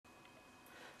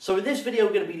So in this video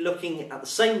we're going to be looking at the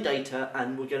same data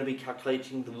and we're going to be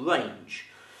calculating the range.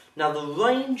 Now the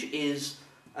range is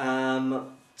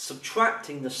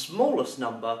subtracting the smallest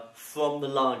number from the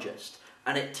largest,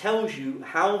 and it tells you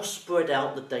how spread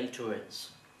out the data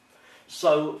is.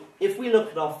 So if we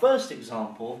look at our first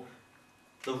example,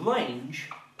 the range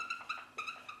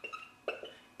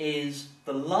is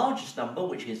the largest number,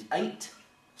 which is 8,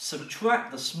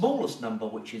 subtract the smallest number,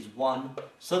 which is 1,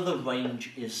 so the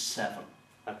range is 7.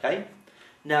 Okay?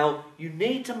 Now, you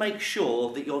need to make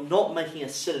sure that you're not making a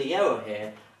silly error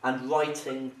here and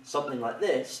writing something like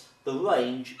this. The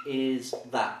range is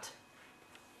that.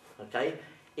 Okay?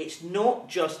 It's not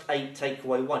just 8 take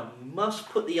away 1. You must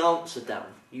put the answer down.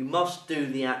 You must do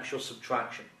the actual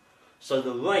subtraction. So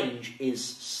the range is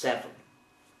 7.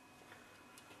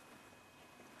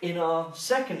 In our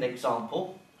second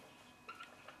example,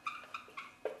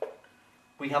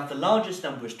 we have the largest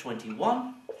number is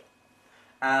 21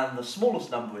 and the smallest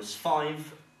number is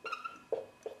 5,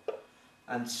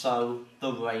 and so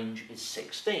the range is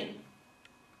 16.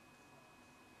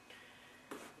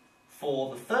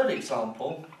 For the third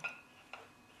example,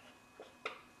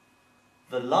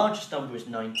 the largest number is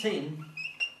 19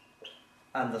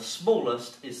 and the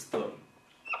smallest is 3.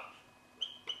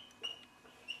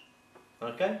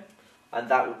 Okay? And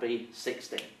that would be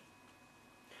 16.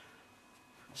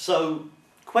 So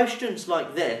questions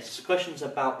like this, questions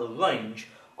about the range,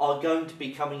 are going to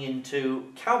be coming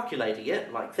into calculating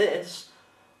it like this,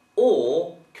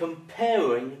 or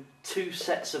comparing two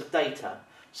sets of data.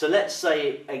 So let's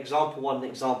say example 1 and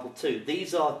example 2.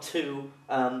 These are two,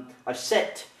 I've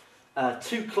set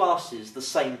two classes the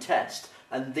same test,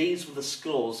 and these were the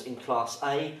scores in class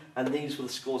A and these were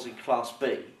the scores in class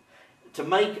B. To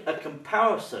make a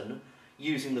comparison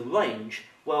using the range,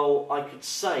 well, I could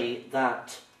say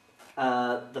that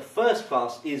the first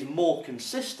class is more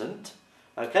consistent,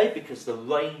 okay, because the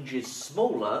range is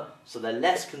smaller, so they're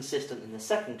less consistent in the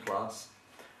second class.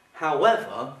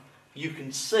 However, you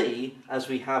can see, as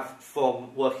we have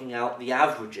from working out the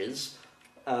averages,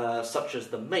 such as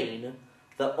the mean,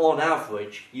 that on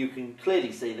average you can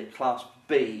clearly see that class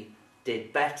B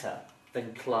did better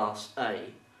than class A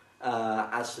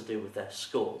as to do with their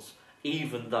scores,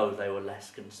 even though they were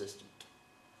less consistent.